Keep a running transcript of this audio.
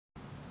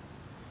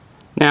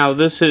Now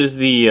this is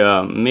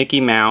the Mickey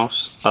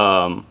Mouse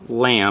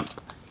lamp,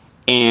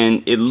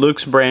 and it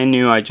looks brand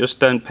new. I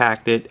just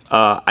unpacked it.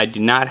 I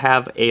do not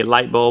have a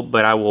light bulb,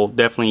 but I will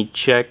definitely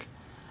check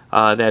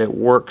that it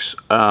works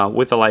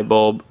with a light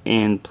bulb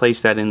and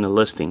place that in the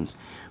listing.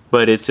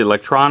 But it's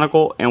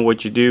electronical, and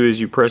what you do is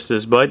you press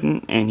this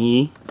button and now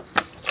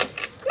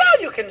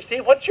you can see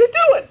what you're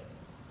doing.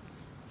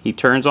 He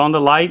turns on the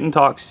light and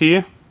talks to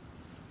you.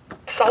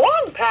 So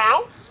long,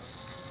 pal.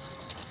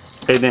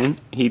 And then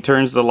he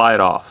turns the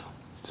light off.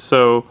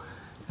 So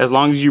as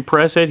long as you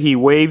press it, he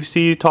waves to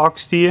you,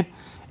 talks to you,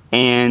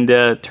 and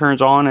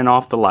turns on and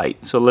off the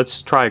light. So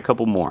let's try a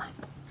couple more.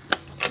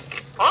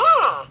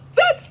 Ah,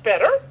 that's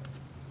better.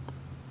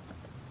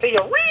 See you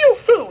real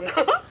soon.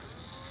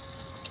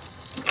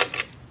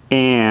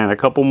 And a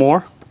couple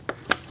more.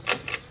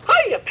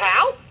 Hiya,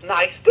 pal.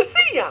 Nice to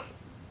see ya.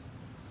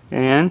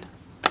 And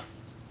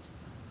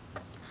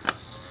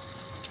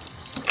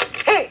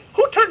Hey,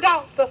 who turned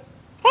out the...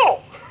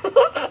 Oh,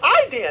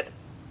 I did.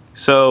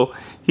 so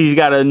he's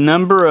got a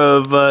number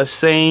of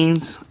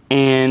sayings,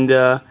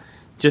 and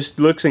just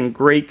looks in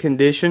great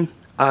condition.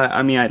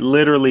 I mean, I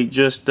literally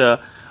just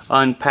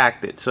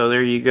unpacked it. So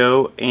there you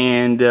go,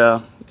 and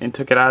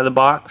took it out of the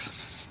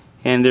box.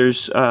 And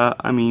there's,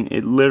 I mean,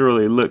 it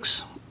literally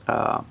looks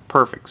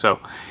perfect. So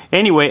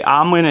anyway,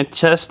 I'm going to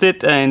test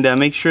it and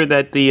make sure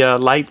that the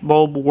light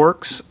bulb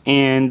works,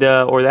 and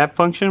or that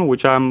function,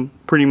 which I'm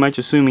pretty much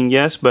assuming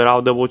yes, but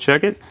I'll double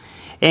check it.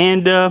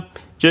 And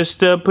just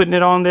putting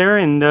it on there,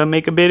 and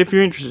make a bid if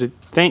you're interested.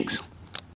 Thanks.